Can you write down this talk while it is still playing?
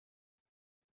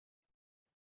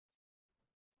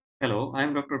Hello,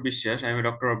 I'm Dr. Bishyas. I'm a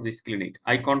doctor of this clinic.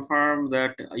 I confirm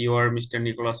that you are Mr.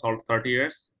 Nicholas Holt, 30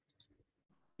 years.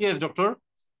 Yes, doctor.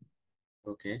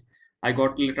 Okay. I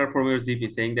got a letter from your GP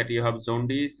saying that you have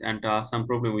jaundice and some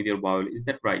problem with your bowel. Is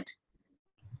that right?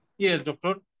 Yes,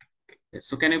 doctor.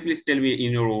 So can you please tell me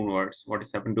in your own words what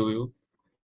has happened to you?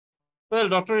 Well,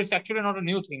 doctor, it's actually not a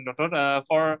new thing, doctor.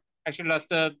 For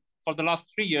the last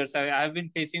 3 years, I've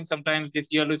been facing sometimes this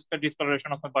yellow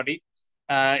discoloration of my body,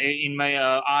 in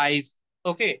my eyes.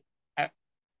 Okay. Uh,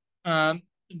 um,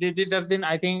 these have been,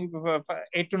 I think,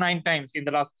 8 to 9 times in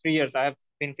the last 3 years. I have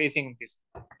been facing this,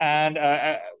 and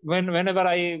whenever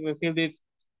I feel this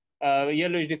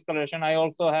yellowish discoloration, I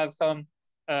also have some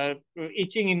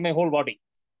itching in my whole body.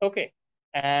 Okay,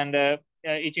 and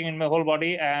itching in my whole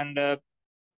body, and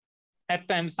at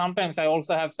times, sometimes I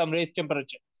also have some raised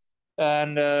temperature,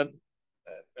 and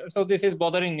so this is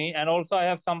bothering me. And also, I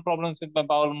have some problems with my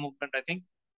bowel movement. I think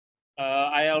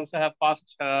I also have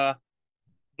passed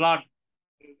blood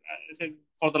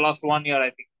for the last 1 year. I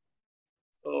think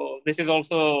so. This is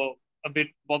also a bit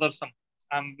bothersome.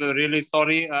 I'm really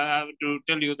sorry to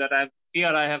tell you that I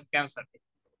fear I have cancer.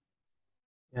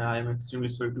 Yeah, I'm extremely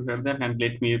sorry to hear that, and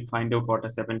let me find out what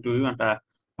has happened to you. And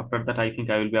after that, I think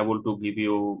I will be able to give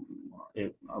you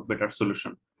a better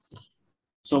solution.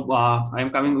 So I'm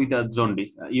coming with a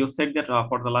jaundice. You said that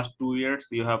for the last 2 years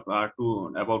you have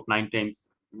about 9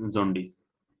 times jaundice.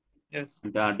 Yes.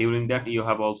 And during that, you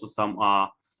have also some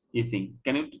itching.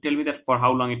 Can you tell me that for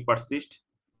how long it persists?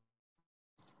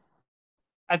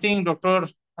 I think, doctor,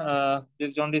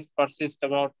 this jaundice persists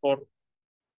about for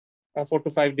 4 to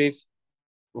 5 days.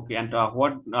 Okay, and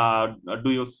what do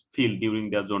you feel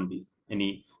during the jaundice?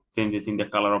 Any changes in the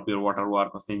color of your water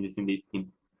work or changes in the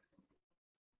skin?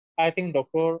 I think,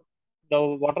 doctor, the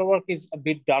waterwork is a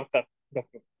bit darker,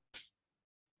 doctor.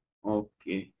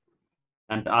 Okay,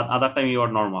 and other time you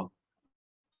are normal.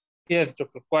 Yes,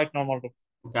 doctor, quite normal, doctor.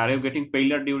 Okay, are you getting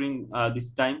paler during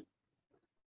this time?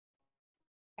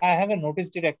 I haven't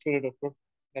noticed it actually, doctor,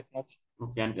 that much.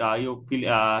 Okay, and you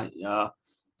feel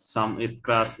some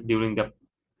scratch during the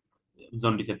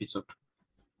jaundice episode?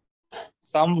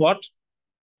 Somewhat.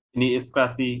 Any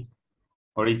scratchy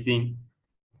or itching?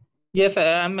 Yes,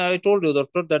 I told you,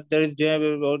 doctor, that there is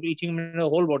itching in the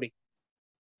whole body.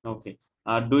 Okay.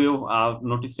 Do you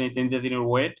notice any changes in your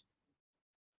weight?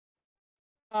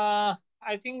 I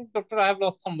think, doctor, I have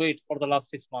lost some weight for the last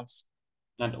 6 months.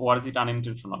 And or is it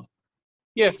unintentional?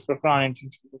 Yes, doctor,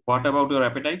 unintentional. What about your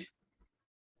appetite?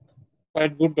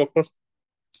 Quite good, doctor.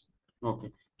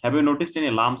 Okay. Have you noticed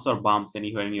any lumps or bumps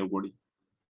anywhere in your body?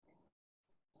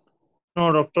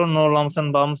 No, doctor, no lumps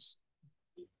and bumps.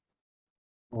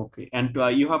 Okay. And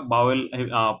you have bowel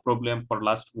problem for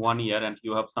last 1 year, and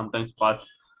you have sometimes passed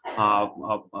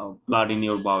blood in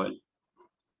your bowel.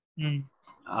 Hmm.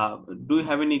 Uh, do you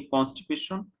have any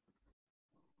constipation?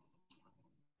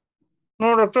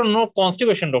 No, doctor, no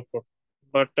constipation, doctor.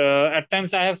 But at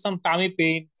times I have some tummy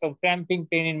pain, some cramping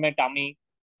pain in my tummy.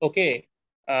 Okay.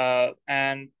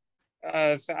 And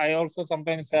so I also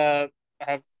sometimes have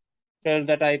felt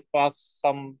that I pass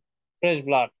some fresh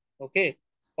blood. Okay.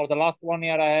 For the last 1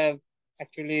 year, I have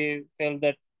actually felt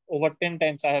that over 10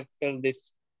 times I have felt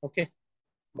this. Okay.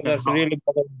 So Okay. And that's really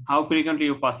bothering me. how frequently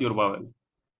you pass your bowel?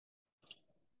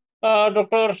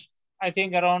 Doctor, I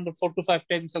think around 4 to 5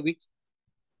 times a week.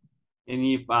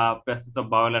 Any passes of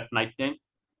bowel at night time?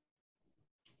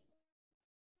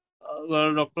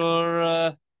 Well,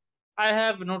 doctor, I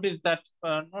have noticed that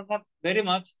not very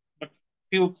much, but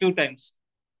few times.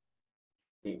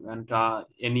 Okay. And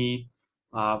any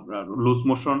loose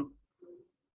motion?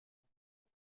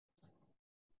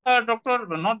 Doctor,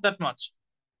 not that much,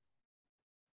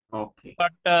 Okay.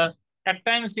 but at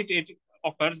times it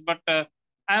occurs. But I'm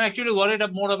actually worried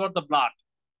more about the blood.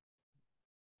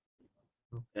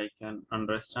 Okay, I can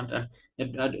understand.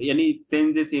 And any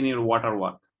changes in your water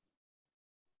work?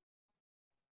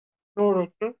 No,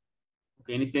 doctor.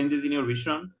 Okay, any changes in your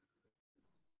vision?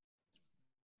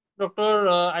 Doctor,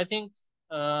 I think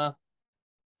 3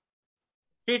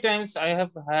 times I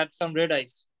have had some red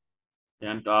eyes.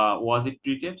 And was it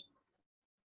treated?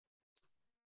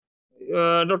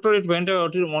 Doctor, it went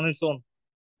out on its own.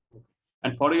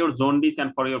 And for your jaundice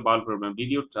and for your bowel problem,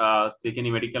 did you seek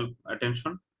any medical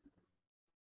attention?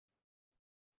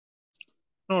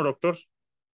 No, doctor.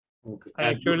 Okay. I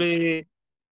actually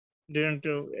didn't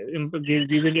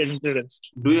give it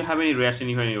interest. Do you have any rash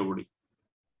anywhere in your body?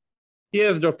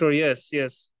 Yes, doctor. Yes,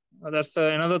 yes. That's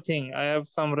another thing. I have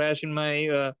some rash in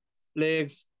my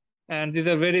legs, and these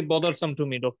are very bothersome to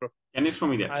me, doctor. Can you show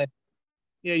me that? I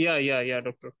yeah,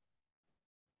 doctor.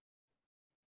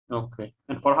 Okay.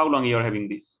 And for how long you are having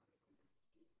this?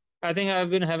 I think I've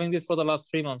been having this for the last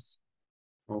 3 months.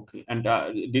 Okay. And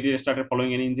did it start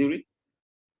following any injury?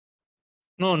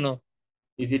 No, no.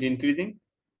 Is it increasing?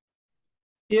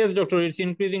 Yes, doctor, it's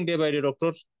increasing day by day,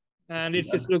 doctor, and Okay.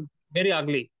 it's look very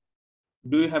ugly.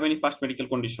 Do you have any past medical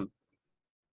condition?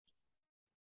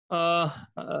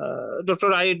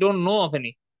 Doctor, I don't know of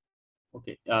any.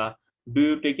 Okay. Do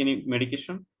you take any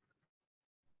medication?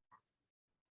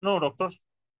 No, doctor.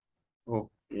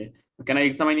 Okay. Can I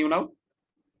examine you now?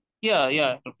 Yeah,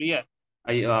 yeah, doctor, yeah.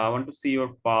 I want to see your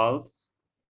pulse.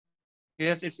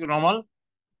 Yes, it's normal.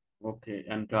 Okay.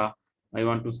 And I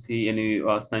want to see any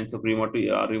signs of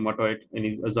rheumatoid,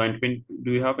 any joint pain.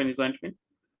 Do you have any joint pain?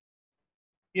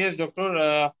 Yes,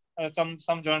 doctor. Some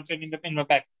joint pain in my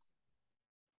back.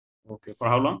 Okay. For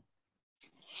how long?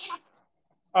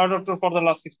 Doctor, for the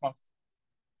last 6 months.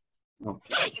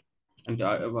 Okay. And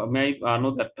may I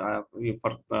know that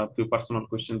for a few personal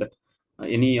questions that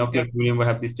any of Yeah, your family member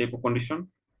have this type of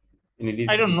condition? Any I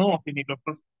disease? don't know of any,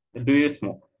 doctor. Do you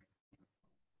smoke?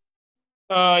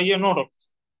 Yeah, no, doctor.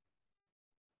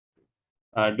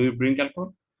 Do you drink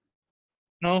alcohol?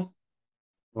 No.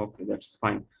 Okay, that's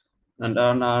fine. And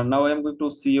now I am going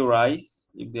to see your eyes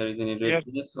if there is any Yes,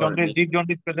 redness or jaundice, any. deep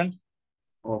jaundice present.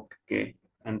 Okay.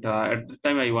 And at the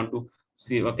time I want to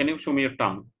see. Can you show me your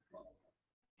tongue?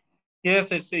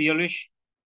 Yes, it's yellowish.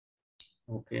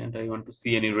 Okay. And I want to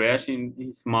see any rash in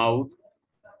his mouth.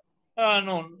 No,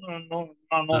 no, no, no,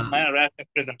 no, Uh, my rash is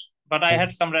present. But I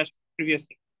had some rash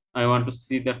previously. I want to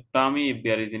see the tummy if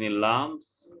there is any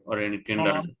lumps or any No, no.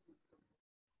 tenderness.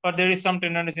 But there is some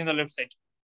tenderness in the left side.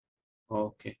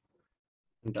 Okay.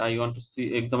 And I want to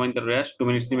see examine the rash. 2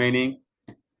 minutes remaining.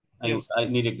 Yes. I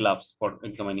need a gloves for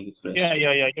examining his Yeah, rash.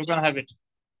 yeah, yeah. You can have it.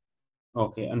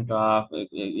 Okay. And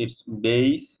its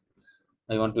base.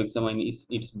 I want to examine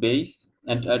its base.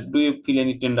 And do you feel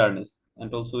any tenderness?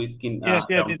 And also skin Yes,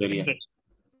 yes, around it's the area. tender.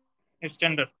 It's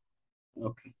tender.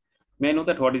 Okay. May I know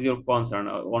that what is your concern?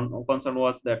 One concern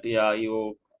was that yeah,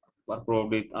 you are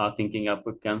probably thinking of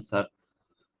cancer.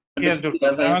 And Yes, actually,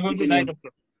 doctor. as I Am I have going to taken die, your doctor?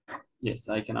 yes,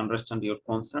 I can understand your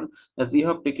concern. As you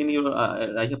have taken your,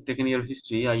 I have taken your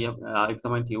history. I have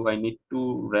examined you. I need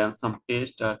to run some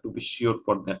tests to be sure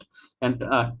for that. And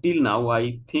till now,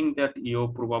 I think that you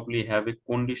probably have a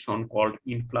condition called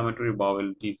inflammatory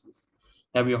bowel disease.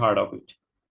 Have you heard of it?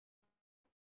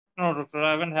 No, doctor.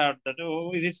 I haven't had that.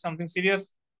 Oh, is it something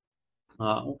serious?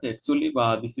 Okay, actually,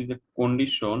 this is a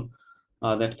condition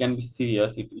that can be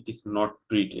serious if it is not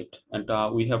treated, and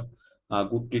we have a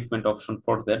good treatment option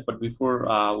for that. But before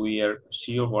we are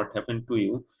sure what happened to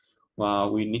you,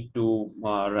 we need to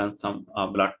run some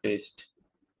blood test,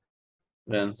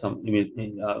 run some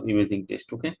imaging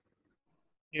test. Okay,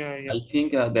 Yeah, yeah. I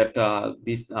think that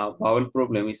this bowel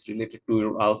problem is related to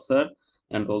your ulcer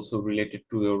and also related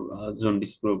to your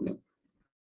jaundice problem.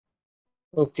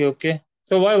 Okay, okay.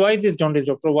 So why this jaundice,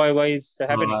 doctor? Why is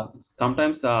happening?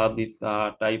 Sometimes this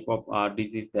type of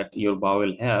disease that your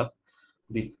bowel have,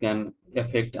 this can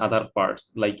affect other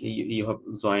parts like you have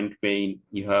joint pain,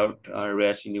 you have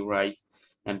rash in your eyes,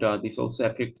 and this also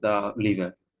affect the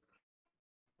liver.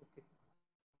 Okay,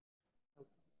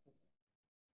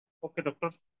 okay, doctor.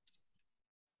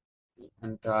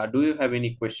 And do you have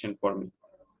any question for me?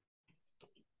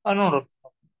 No, doctor.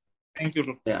 Thank you,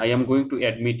 doctor. Yeah, I am going to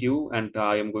admit you and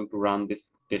I am going to run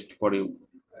this test for you.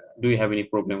 Do you have any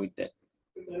problem with that?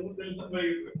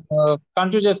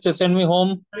 Can't you just send me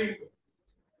home?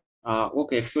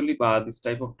 Okay, actually, this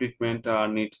type of treatment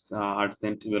needs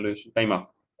urgent evaluation. Time off.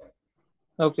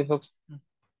 Okay, okay.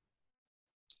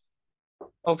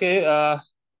 Okay.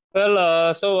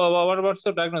 Well, so what about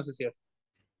the diagnosis here?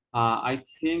 I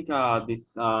think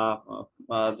this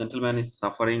gentleman is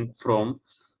suffering from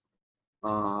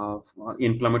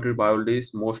inflammatory bowel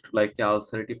disease, most likely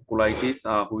ulcerative colitis,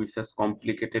 which has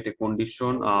complicated a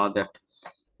condition that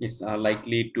is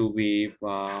likely to be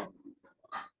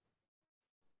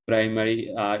primary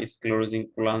sclerosing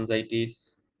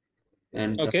cholangitis,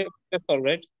 and Okay, that's all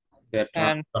right. that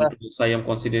And so I am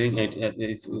considering it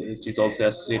is also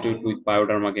associated with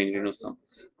pyoderma gangrenosum.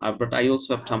 But I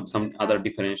also have some other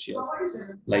differentials.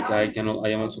 Like I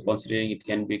am also considering it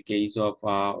can be a case of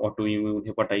autoimmune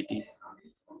hepatitis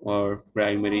or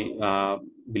primary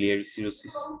biliary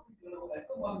cirrhosis.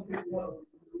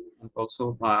 And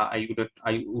also, I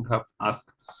would have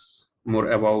asked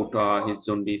more about his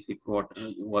jaundice if what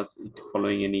was it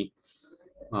following any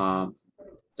uh,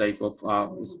 type of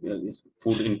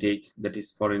food intake that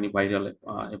is for any viral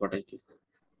hepatitis,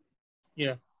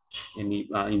 yeah, any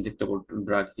injectable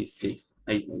drug he takes.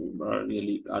 I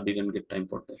really didn't get time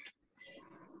for that.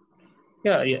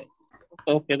 yeah, yeah.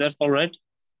 Okay, that's all right.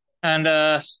 And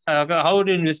how would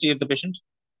you investigate the patient?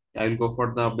 I will go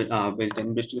for the baseline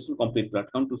investigation, complete blood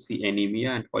count to see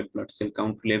anemia and white blood cell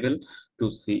count level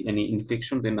to see any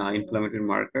infection, then inflammatory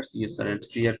markers, ESR and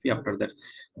CRP. After that,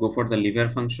 go for the liver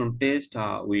function test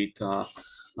with uh,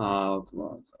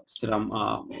 serum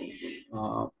uh,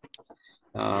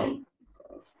 uh,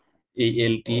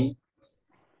 ALT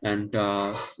and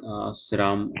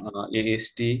serum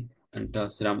AST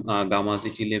and serum gamma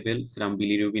GT level, serum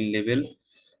bilirubin level,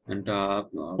 and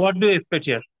What do you expect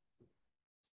here?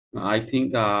 I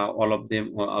think all of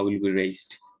them will be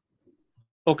raised.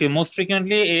 Okay, most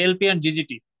frequently ALP and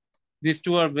GGT. These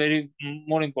two are very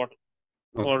more important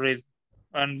for Okay. raise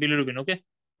and bilirubin. Okay.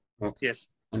 Okay. Yes.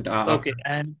 And Okay.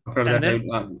 And after that, then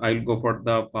I'll go for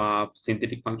the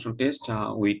synthetic function test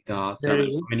with serum very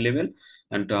good. albumin level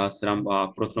and serum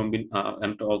prothrombin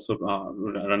and also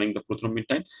running the prothrombin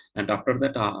time. And after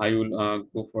that, I will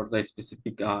go for the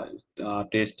specific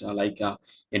test like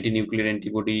anti-nuclear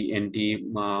antibody,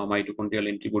 anti-mitochondrial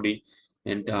antibody,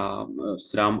 and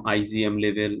serum IgM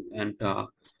level and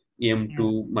Mm,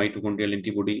 EM2 mitochondrial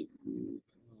antibody mm,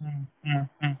 mm,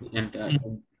 mm,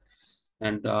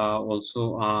 and mm.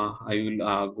 also I will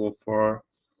go for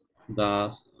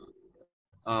the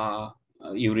uh,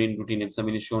 urine routine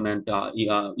examination and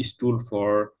stool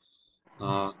for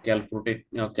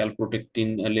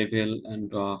calprotectin level,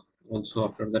 and also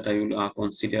after that I will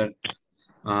consider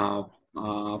uh,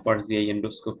 Parts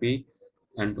endoscopy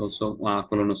and also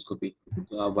colonoscopy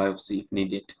biopsy if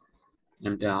needed.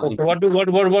 And Okay. What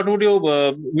would you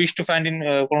wish to find in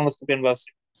colonoscopy and biopsy?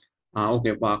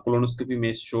 Okay, colonoscopy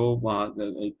may show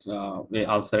the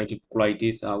ulcerative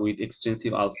colitis with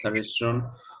extensive ulceration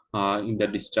in the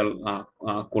distal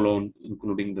colon,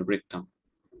 including the rectum.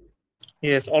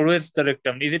 Yes, always the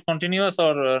rectum. Is it continuous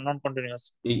or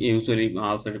non-continuous? Usually,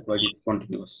 ulcerative colitis is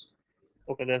continuous.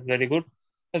 Okay, that's very good.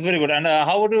 That's very good. And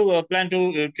how would you plan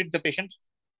to treat the patient?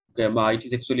 Okay, but it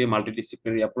is actually a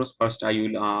multidisciplinary approach. First, I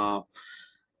will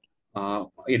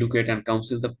educate and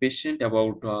counsel the patient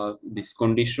about this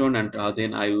condition, and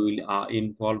then I will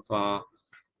involve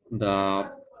the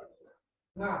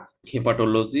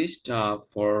hepatologist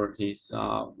for his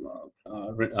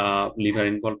liver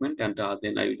involvement, and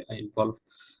then I will involve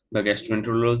the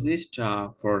gastroenterologist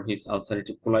for his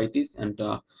ulcerative colitis, and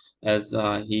as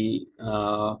he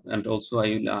and also I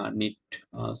will need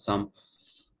some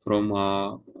from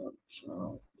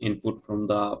input from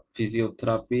the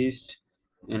physiotherapist,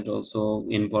 and also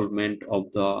involvement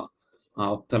of the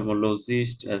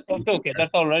ophthalmologist as Okay, he okay, has.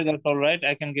 that's all right. That's all right.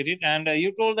 I can get it. And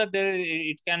you told that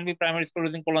it can be primary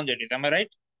sclerosing cholangitis. Am I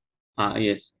right?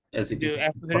 Yes, as it is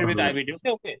Associated with autonomic. IBD. Okay,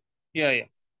 okay. Yeah, yeah.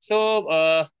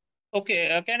 So,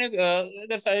 okay, can you?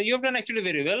 That's you have done actually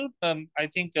very well. I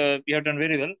think you have done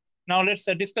very well. Now let's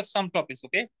discuss some topics.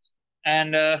 Okay,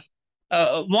 and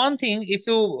one thing, if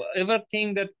you ever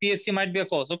think that PSC might be a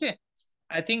cause, okay,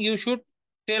 I think you should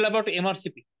tell about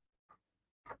MRCP,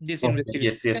 this Okay, investigation.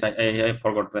 yes, yes, Okay? I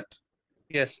forgot that.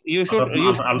 Yes, you should.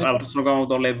 You should. Ultrasonogram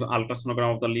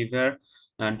of the liver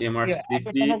and Yeah, MRCP, and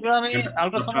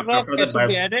ultrasonograph after that should be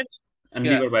biopsy added. and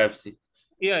Yeah, liver biopsy.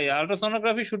 yeah.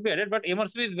 Ultrasonography should be added, but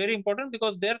MRCP is very important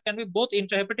because there can be both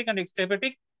intrahepatic and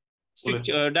extrahepatic Cool.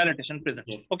 dilatation present.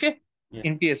 Yes, Okay, yes.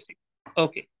 in PSC.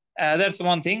 Okay, that's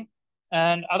one thing.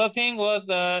 And other thing was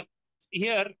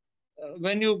here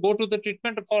when you go to the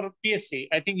treatment for PSC,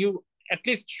 I think you at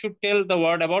least should tell the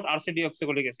word about RCD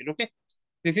acid. Okay,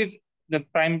 this is the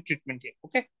prime treatment here.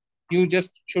 Okay, you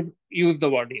just should use the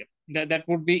word here. That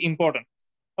would be important.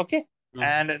 Okay. Okay.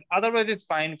 And otherwise, it's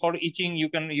fine. For itching, you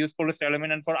can use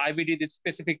cholestyramine, and for IBD, this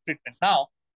specific treatment. Now,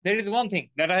 there is one thing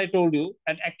that I told you,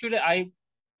 and actually, I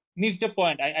missed a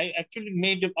point. I actually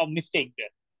made a mistake there.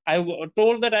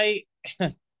 Told that I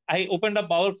I opened a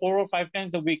bowel 4 or 5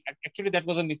 times a week. Actually, that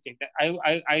was a mistake.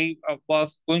 I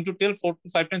was going to tell 4 to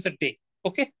 5 times a day.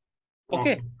 Okay, okay.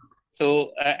 Okay.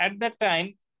 So at that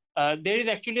time, there is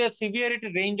actually a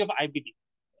severity range of IBD,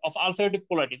 of ulcerative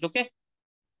colitis. Okay,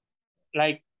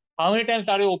 like how many times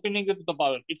are you opening the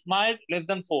bowel? It's mild, less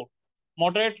than 4.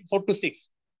 Moderate, 4 to 6.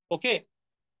 Okay,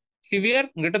 severe,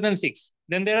 greater than 6.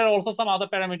 Then there are also some other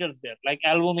parameters there, like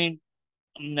albumin,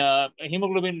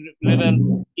 hemoglobin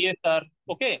level, ESR.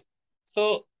 Okay,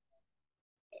 so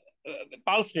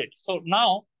pulse rate. So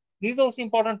now this is also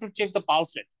important to check the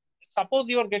pulse rate. Suppose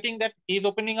you are getting that he is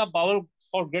opening a bowel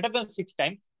for greater than 6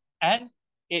 times, and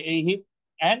he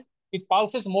and his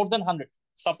pulse is more than 100.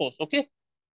 Suppose, okay,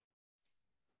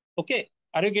 okay,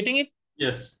 are you getting it?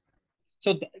 Yes.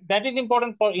 So that is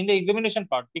important for in the examination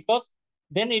part, because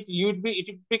then it would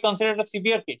be considered a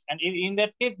severe case, and in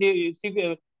that case, the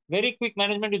severe, very quick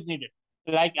management is needed,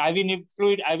 like IV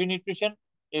fluid, IV nutrition,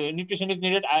 nutrition is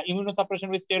needed, immunosuppression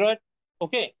with steroid,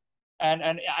 okay,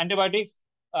 and antibiotics,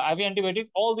 IV antibiotics,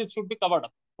 all this should be covered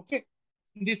up. Okay,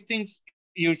 these things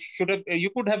you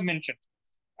could have mentioned,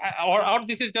 or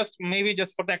this is just maybe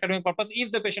just for the academic purpose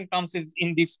if the patient comes is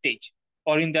in this stage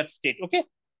or in that state. Okay,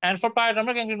 and for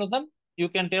pyodermal gangrenosim, you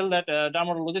can tell that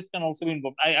dermatologist can also be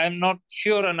involved. I'm not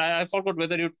sure, and I forgot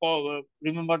whether you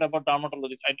remembered about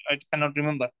dermatologist. I cannot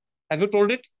remember. Have you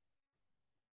told it?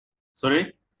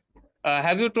 Sorry?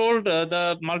 Have you told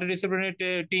the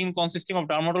multidisciplinary team consisting of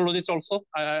dermatologists also?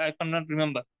 I cannot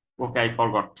remember. Okay, I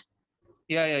forgot.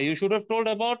 Yeah. You should have told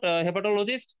about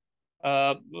hepatologist,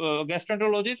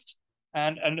 gastroenterologist,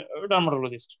 and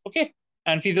dermatologist. Okay,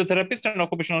 and physiotherapist and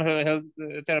occupational health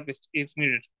therapist if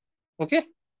needed. Okay.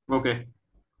 Okay.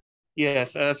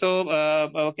 Yes.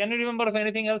 Can you remember of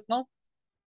anything else now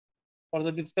for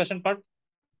the discussion part?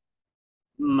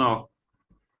 No.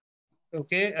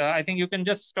 Okay. I think you can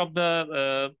just stop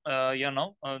the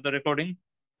the recording.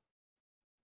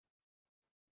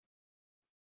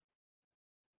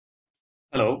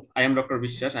 Hello, I am Dr.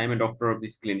 Vishwas. I am a doctor of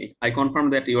this clinic. I confirm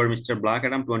that you are Mr. Black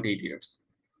and I'm 28 years.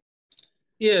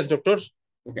 Yes, doctor.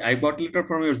 Okay, I got a letter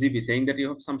from your GP saying that you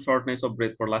have some shortness of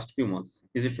breath for last few months.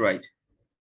 Is it right?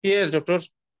 Yes, doctor.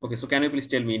 Okay, so can you please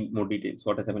tell me in more details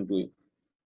what has happened to you?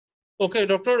 Okay,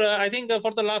 doctor. I think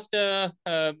for the last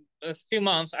few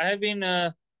months, I have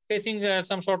been facing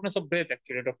some shortness of breath.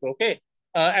 Actually, doctor. Okay.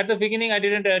 At the beginning, I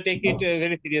didn't take it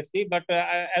very seriously, but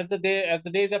as the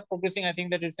days are progressing, I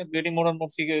think that it's getting more and more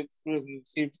severe,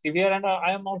 and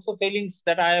I am also feeling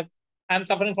that I'm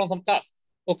suffering from some cough.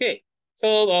 Okay.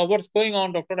 So what's going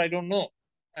on, doctor? I don't know.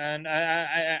 And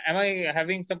am I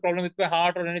having some problem with my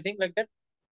heart or anything like that?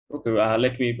 Okay,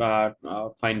 let me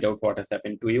find out what has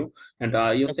happened to you. And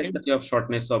you said Okay. that you have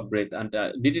shortness of breath. And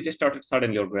did it start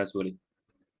suddenly or gradually?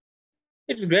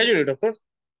 It's gradually, doctor.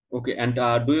 Okay, and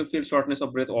do you feel shortness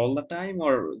of breath all the time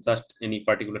or just any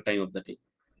particular time of the day?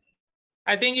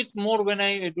 I think it's more when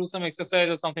I do some exercise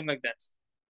or something like that.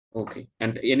 Okay,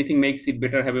 and anything makes it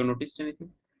better? Have you noticed anything?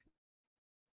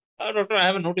 Doctor, I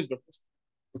haven't noticed, doctor.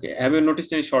 Okay, have you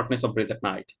noticed any shortness of breath at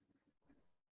night?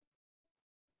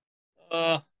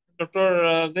 Uh, Doctor,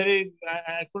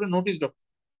 I couldn't notice, doctor.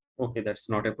 Okay, that's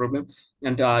not a problem.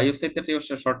 And you said that your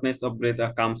shortness of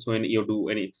breath comes when you do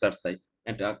any exercise.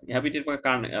 And have it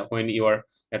when you are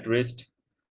at rest?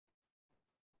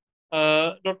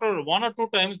 Doctor, one or two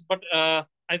times, but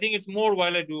I think it's more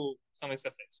while I do some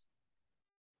exercise.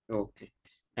 Okay.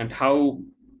 And how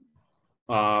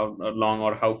long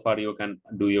or how far you can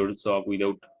do your job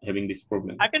without having this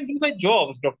problem? I can do my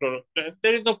jobs, doctor.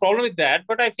 There is no problem with that,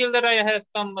 but I feel that I have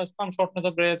some shortness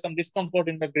of breath, some discomfort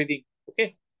in my breathing.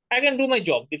 Okay, I can do my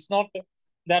job. It's not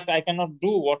that I cannot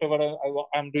do whatever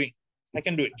I'm doing. I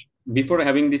can do it. Before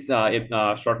having this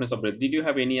shortness of breath, did you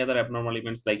have any other abnormal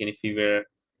events like any fever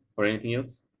or anything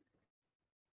else?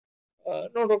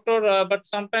 No, doctor, but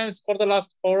sometimes for the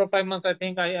last 4 or 5 months, I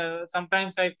think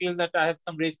sometimes I feel that I have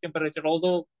some raised temperature.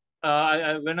 Although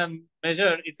when I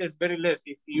measure, it's very less.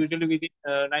 It's usually within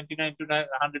 99 to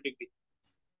 100 degrees.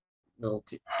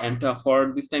 Okay. And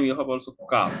for this time, you have also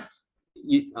cough.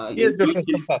 Yes, You doctor,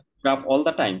 some cough. cough all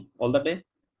the time, all the day.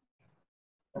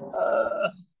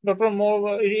 Doctor,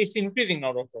 more it's increasing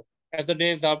now, doctor, as the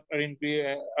days are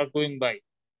going by.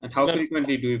 And how That's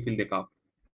frequently do you feel the cough?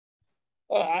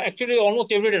 actually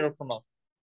almost every day, doctor, now.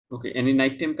 Okay. Any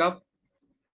nighttime cough?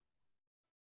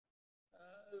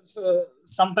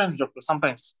 Sometimes, doctor,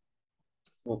 sometimes.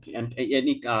 Okay. And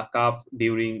any cough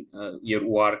during your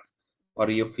work or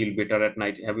you feel better at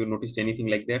night? Have you noticed anything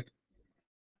like that?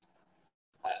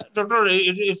 Doctor,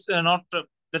 it's not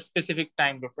the specific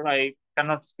time, doctor. I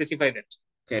cannot specify that.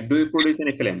 Okay. Do you produce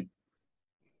any phlegm?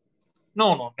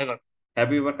 No, never.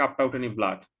 Have you ever coughed out any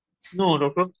blood? No,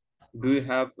 doctor. Do you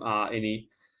have any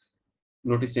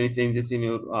noticed any changes in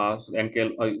your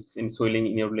ankle or in swelling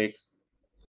in your legs?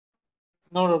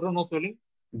 No, doctor, no swelling.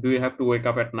 Do you have to wake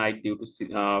up at night due to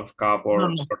cough No, or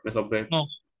no, shortness of breath? no,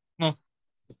 no,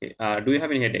 Okay. Do you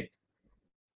have any headache?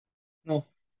 no.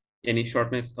 Any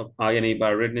shortness of any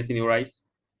redness in your eyes?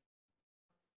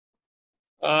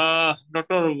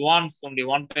 Doctor, once only,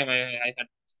 one time I had.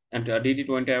 And did it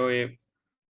went away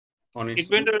on its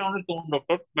It went own? away on its own,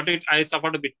 doctor, but I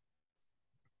suffered a bit.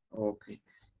 Okay.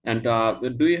 And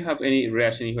do you have any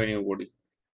rash anywhere in your body?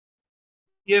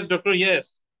 Yes, doctor,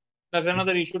 yes. That's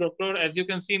another issue, doctor. As you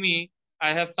can see me,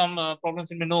 I have some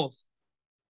problems in my nose.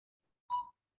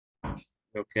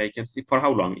 Okay, I can see. For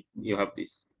how long you have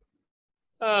this?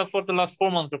 For the last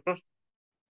 4 months, doctor.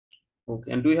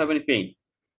 Okay. And do you have any pain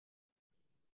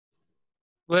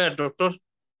Where, doctor?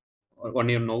 on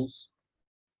your nose?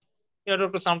 Yeah,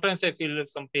 doctor, sometimes I feel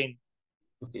some pain.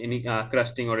 Okay, any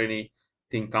crusting or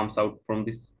anything comes out from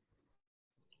this?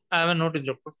 I haven't noticed,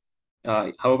 doctor.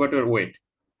 How about your weight?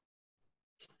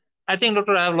 I think,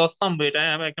 doctor, I have lost some weight.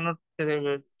 I cannot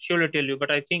surely tell you,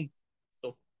 but I think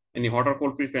so. Any hot or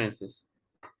cold preferences?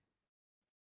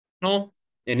 No,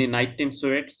 Any nighttime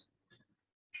sweats?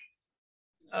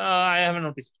 I haven't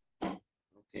noticed.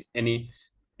 Okay. Any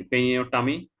pain in your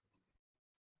tummy?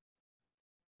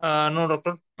 No,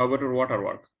 doctor. How about your water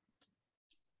work?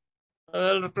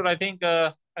 Well, doctor, I think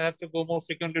I have to go more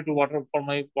frequently to water for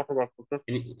my water work, doctor.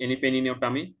 Any pain in your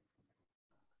tummy?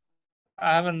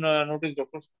 I haven't noticed,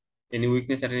 doctor. Any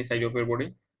weakness at any side of your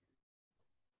body?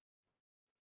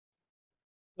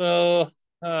 Uh,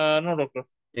 no, doctor.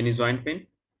 Any joint pain?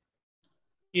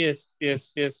 Yes,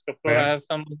 doctor. I Where? have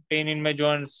some pain in my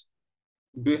joints.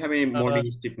 Do you have any Uh,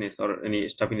 morning stiffness or any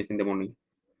stuffiness in the morning?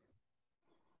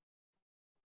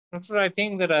 doctor, I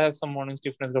think that I have some morning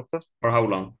stiffness, doctor. For how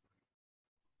long?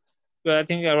 I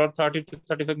think about 30 to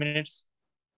 35 minutes.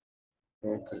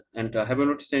 Okay. And have you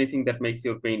noticed anything that makes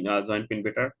your pain, joint pain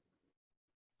better?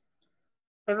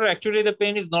 Doctor, actually, the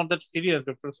pain is not that serious,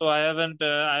 doctor. So I haven't.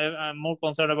 I'm more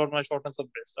concerned about my shortness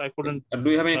of breath. So I couldn't. Do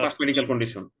you have any Uh, past medical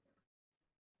condition?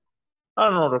 I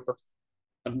don't know, doctor.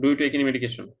 Do you take any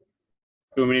medication?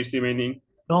 2 minutes remaining.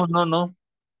 No, no, no,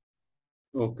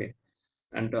 Okay.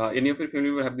 And any of your family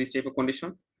member have this type of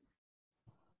condition?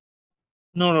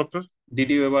 no, doctor. Did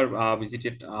you ever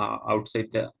visited outside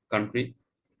the country?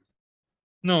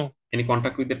 No, Any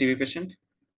contact with the TB patient?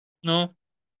 no.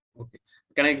 Okay.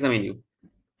 Can I examine you?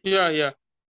 Yeah, yeah,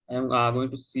 I am going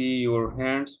to see your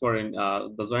hands for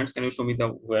the joints. Can you show me the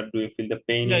where do you feel the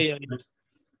pain yeah, in yeah. the joints?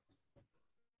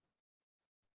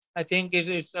 I think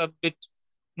it's a bit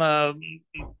uh,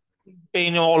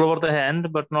 pain all over the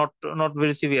hand, but not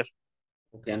very severe.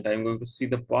 Okay, and I am going to see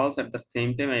the pulse at the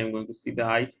same time. I am going to see the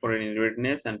eyes for any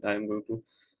redness, and I am going to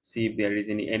see if there is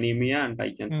any anemia, and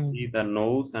I can see Hmm. the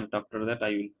nose. And after that,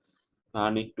 I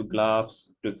will need to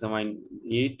gloves to examine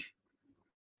it.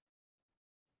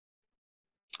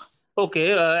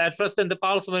 Okay. At first, in the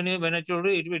pulse, when I told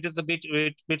you, it is a bit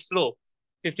slow,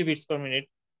 50 beats per minute,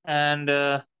 and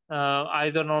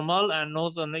eyes are normal, and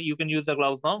nose on you can use the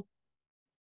gloves now.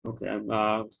 Okay,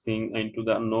 I'm seeing into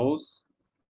the nose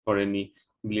for any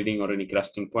bleeding or any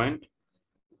crusting point.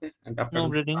 Okay, and after No that,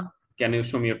 bleeding. can you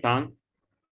show me your tongue?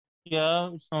 Yeah,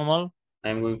 it's normal.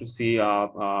 I'm going to see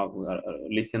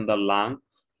listen the lung.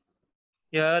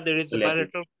 Yeah, there is a Level.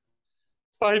 bilateral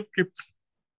five clips.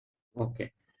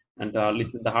 Okay, and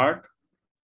listen the heart.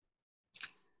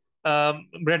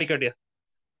 Bradycardia,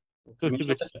 Okay, may 50 I know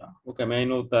bits. that, okay, may I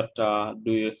know that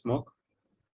do you smoke?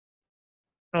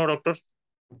 No, doctor.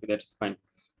 Okay, that is fine.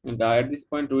 And at this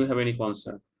point, do you have any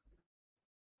concern?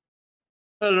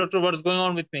 Well, doctor, what's going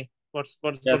on with me? What's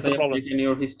As I the have problem? taken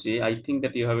your history, I think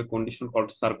that you have a condition called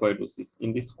sarcoidosis.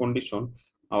 In this condition,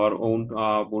 our own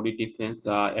body defense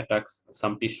attacks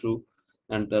some tissue,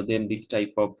 and then this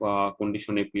type of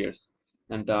condition appears.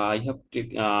 And I have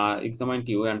examined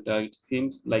you, and it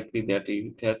seems likely that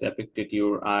it has affected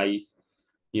your eyes,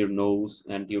 your nose,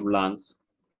 and your lungs.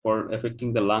 For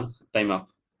affecting the lungs, time off.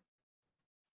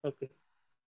 Okay,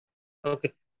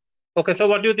 okay, okay. So,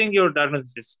 what do you think your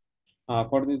diagnosis is?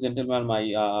 For this gentleman, my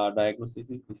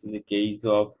diagnosis is this is a case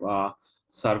of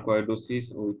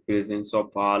sarcoidosis with presence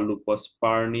of lupus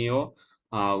pernio,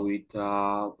 with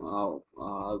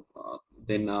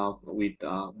then with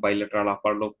bilateral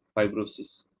upper lobe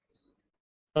fibrosis.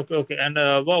 Okay, okay. And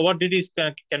what disease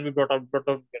can be brought out?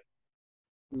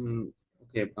 Mm,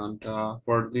 okay, and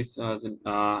for this,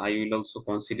 I will also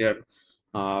consider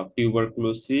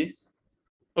tuberculosis.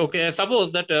 Okay,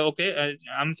 suppose that okay,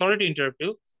 I'm sorry to interrupt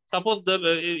you. Suppose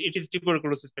it is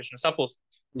tuberculosis patient. Suppose,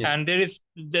 Yes. and there is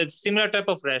the similar type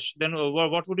of rash. Then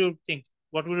what would you think?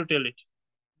 What would you tell it?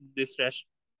 This rash,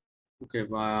 Okay.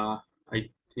 I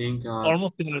think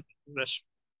almost similar type of rash.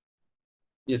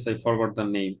 yes, I forgot the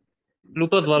name.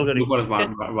 Lupus vulgaris. Lupus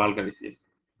Okay, vulgaris. Yes.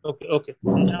 okay, okay.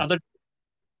 Other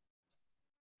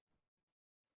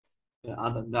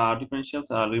The differentials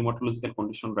are rheumatological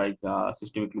condition like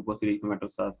systemic lupus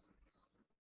erythematosus,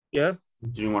 yeah,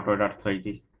 rheumatoid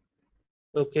arthritis.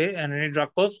 okay. And any drug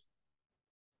cause?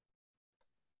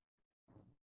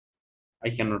 I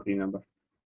cannot remember.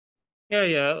 Yeah,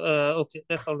 yeah. Okay,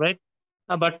 that's all right.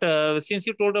 But since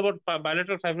you told about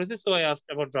bilateral fibrosis, so I asked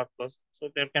about drug cause. So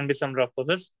there can be some drug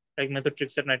causes like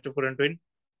methotrexate, nitrofurantoin,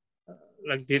 uh,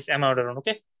 like this amiodarone.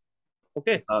 Okay,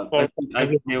 okay. I For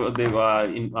think they were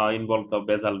involved the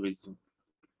basal region.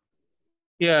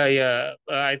 yeah, yeah.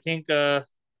 I think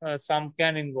some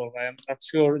can involve. I am not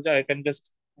sure. I can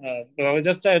just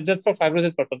just for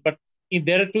fibrosis purpose. But if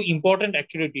there are two important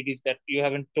actually DDs that you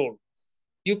haven't told,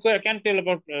 you can tell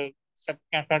about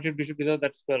connective tissue disorder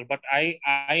that's well. But I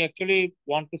actually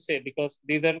want to say, because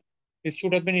this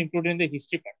should have been included in the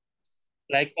history part,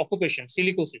 like occupation,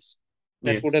 silicosis,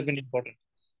 that would Yes. have been important.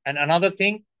 And another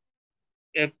thing,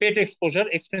 pet exposure,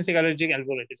 extrinsic allergic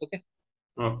alveolitis. Okay.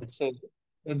 Okay. So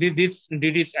these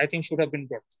DDs I think should have been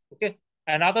brought. Okay.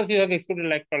 And others you have excluded,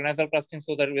 like nasal plastine,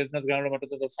 so that resinous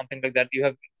granulomatosis or something like that. You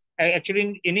have actually,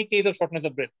 in any case of shortness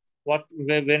of breath, what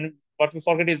we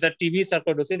forget is that TB,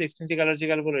 sarcoidosis, extrinsic allergic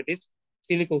alveolitis,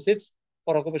 silicosis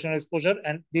for occupational exposure,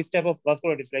 and this type of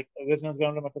vasculitis like resinous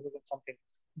granulomatosis or something.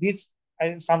 These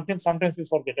sometimes we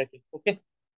forget, I think. Okay.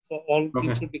 So all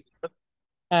these Okay. should be covered.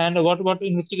 And what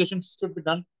investigations should be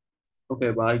done?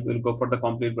 Okay, but I will go for the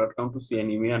complete blood count to see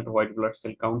anemia and white blood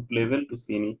cell count level to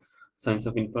see any signs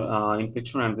of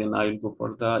infection, and then I will go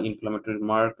for the inflammatory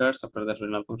markers. After that,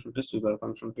 renal function test, liver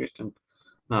function test, and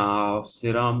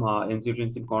serum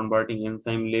angiotensin converting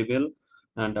enzyme level.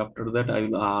 And after that, I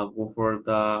will go for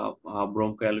the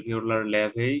bronchoalveolar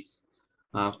lavage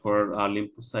for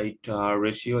lymphocyte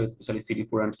ratio, especially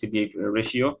CD4 and CD8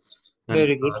 ratio. And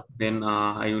Very good. then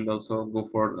I will also go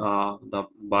for the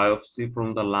biopsy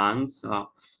from the lungs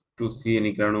to see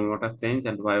any granulomatous change,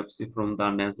 and biopsy from the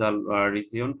nasal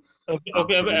region. Okay, Uh,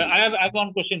 okay. for any- I have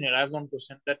one question here. I have one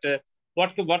question that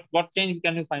what change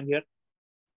can you find here?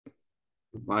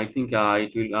 I think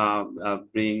it will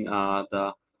bring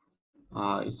the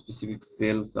specific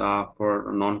cells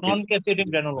for Non-cascading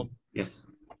granuloma. yes.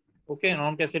 Okay,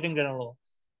 non-cascading granuloma.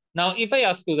 Now, if I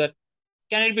ask you that,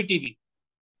 can it be TB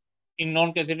in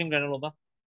non-cascading granuloma?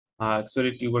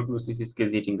 Actually, tuberculosis is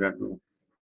cascading granuloma.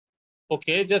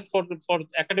 Okay, just for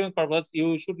academic purpose,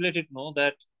 you should let it know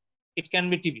that it can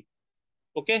be TB.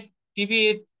 Okay, TB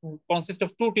is consists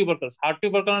of two tubercles, hard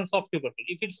tubercle and soft tubercle.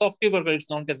 If it's soft tubercle, it's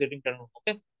non-cascading granuloma.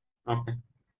 Okay. Okay.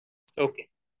 Okay.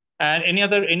 And any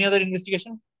other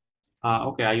investigation?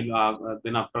 Okay, I will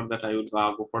then after that I will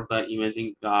go for the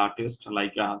imaging test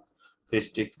like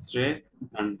chest X-ray,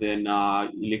 and then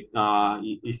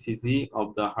ECG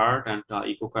of the heart, and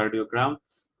echocardiogram.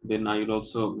 Then I will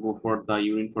also go for the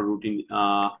urine for routine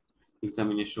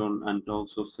examination, and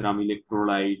also serum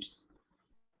electrolytes,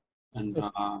 and Okay.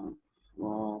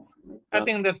 like I that.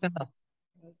 think that's enough.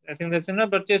 I think that's enough.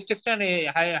 But just scan a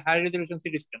high resolution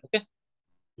CT scan. Okay.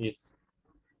 Yes.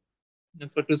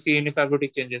 For to see any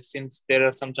fibrotic changes, since there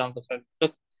are some chance of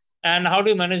fibrotic. And how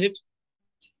do you manage it?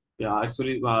 Yeah,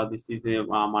 actually, this is a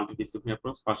multidisciplinary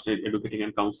approach. First, educating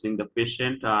and counseling the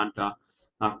patient, and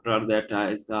after that,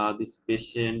 is this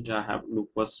patient have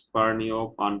lupus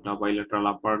pernio and bilateral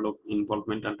upper lobe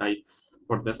involvement, and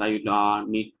for this I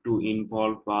need to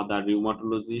involve the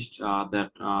rheumatologist,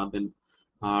 that then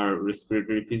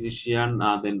respiratory physician,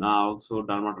 then also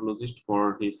dermatologist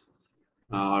for his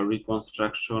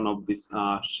reconstruction of this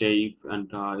shape,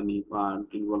 and any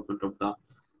involvement of the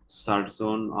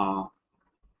surgeon.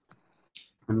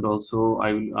 And also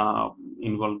I will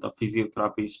involve the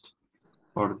physiotherapist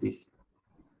for this.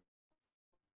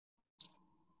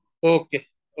 Okay.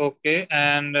 Okay.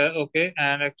 And okay.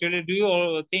 And actually, do you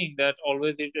all think that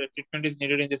always treatment is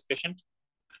needed in this patient?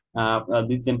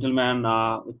 This gentleman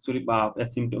actually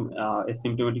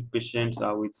asymptomatic patients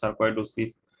with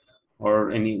sarcoidosis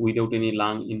or any without any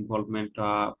lung involvement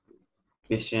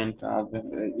patient,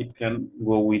 it can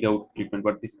go without treatment,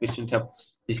 but this patient have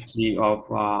history of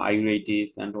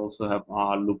uveitis and also have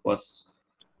lupus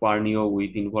pernio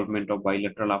with involvement of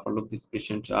bilateral upper lobe. This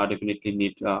patient definitely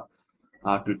need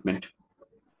treatment.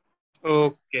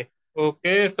 Okay.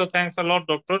 Okay. So thanks a lot,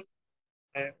 doctor.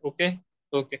 Okay.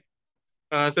 Okay.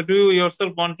 So do you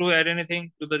yourself want to add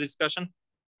anything to the discussion?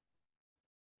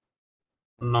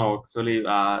 No, actually,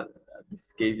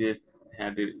 these cases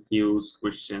had huge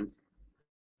questions.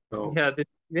 So, Yeah, this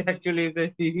actually is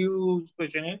a huge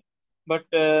question. But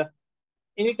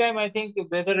anytime I think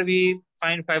whether we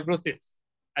find fibrosis,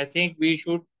 I think we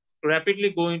should rapidly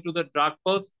go into the drug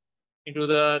first, into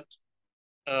the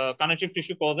connective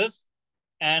tissue causes,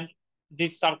 and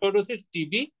this sarcoidosis,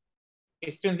 TB,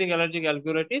 extrinsic allergic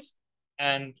alveolitis,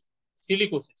 and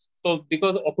silicosis. So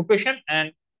because occupation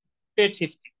and pet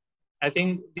history, I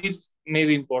think this may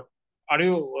be important. Are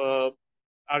you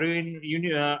in uni?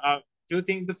 Do you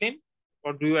think the same,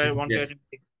 or do you want to add yes,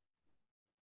 anything?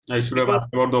 I should have Because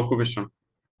asked about the occupation.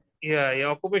 yeah,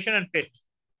 occupation and pet.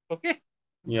 Okay.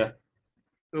 Yeah,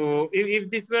 So if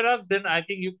this were us, then I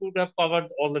think you could have covered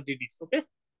all the DDs. Okay.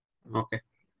 okay.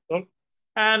 So,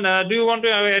 and do you want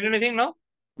to add anything now?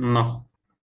 No.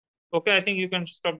 Okay, I think you can stop.